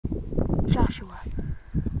Joshua,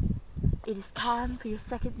 it is time for your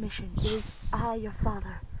second mission. Yes. It is I, your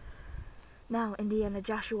father. Now, Indiana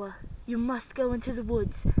Joshua, you must go into the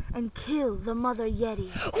woods and kill the mother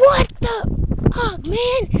yeti. What the? Oh,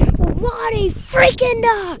 man, what a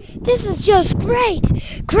freaking, this is just great.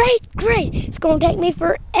 Great. It's going to take me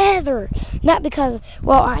forever. Not because,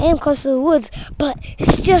 well, I am close to the woods, but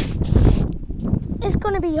it's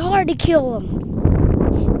going to be hard to kill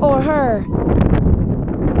him. Or her.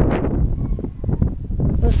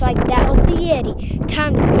 Looks like that was the yeti.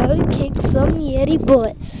 Time to go kick some yeti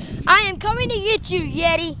butt. I am coming to get you,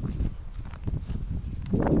 yeti.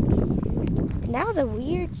 And that was a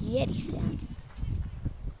weird yeti sound.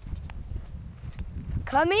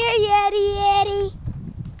 Come here, yeti.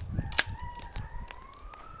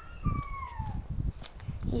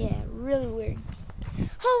 Yeah, really weird.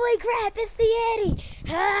 Holy crap, it's the yeti.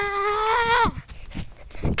 Ah!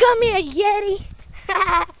 Come here, yeti.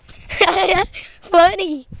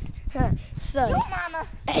 Funny. So. Your mama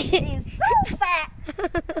is so fat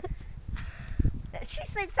that she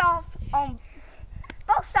sleeps off on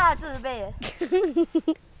both sides of the bed.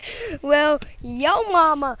 Well, your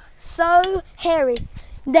mama so hairy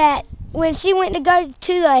that when she went to go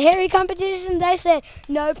to the hairy competition, they said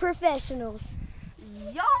no professionals.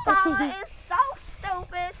 Your mama is so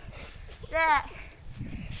stupid that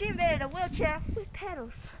she invented a wheelchair with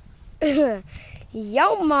pedals.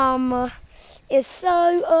 Your mama is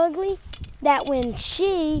so ugly that when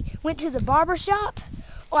she went to the barber shop,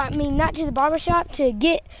 or I mean not to the barber shop, to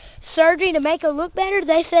get surgery to make her look better,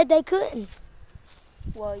 they said they couldn't.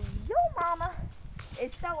 Well, your mama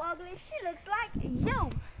is so ugly she looks like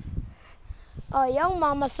you. Oh, your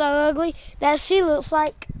mama's so ugly that she looks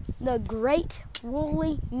like the great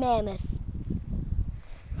woolly mammoth.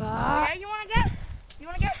 Yeah, you wanna go? You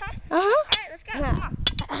wanna go, huh? Uh-huh. Alright, let's go.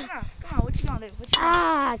 Come on, what you gonna do?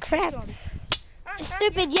 Crap.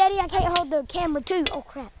 Stupid yeti, I can't hold the camera too. Oh,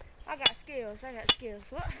 crap. I got skills.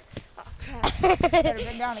 What? Oh, crap. Better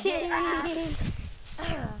bend down again.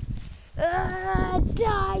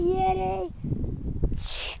 Die, yeti.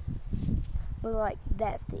 Shit. Look like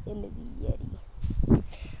that's the end of the yeti.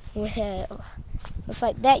 Well, looks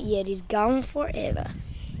like that yeti's gone forever.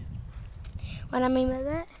 What I mean by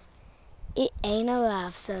that? It ain't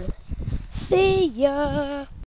alive, so see ya.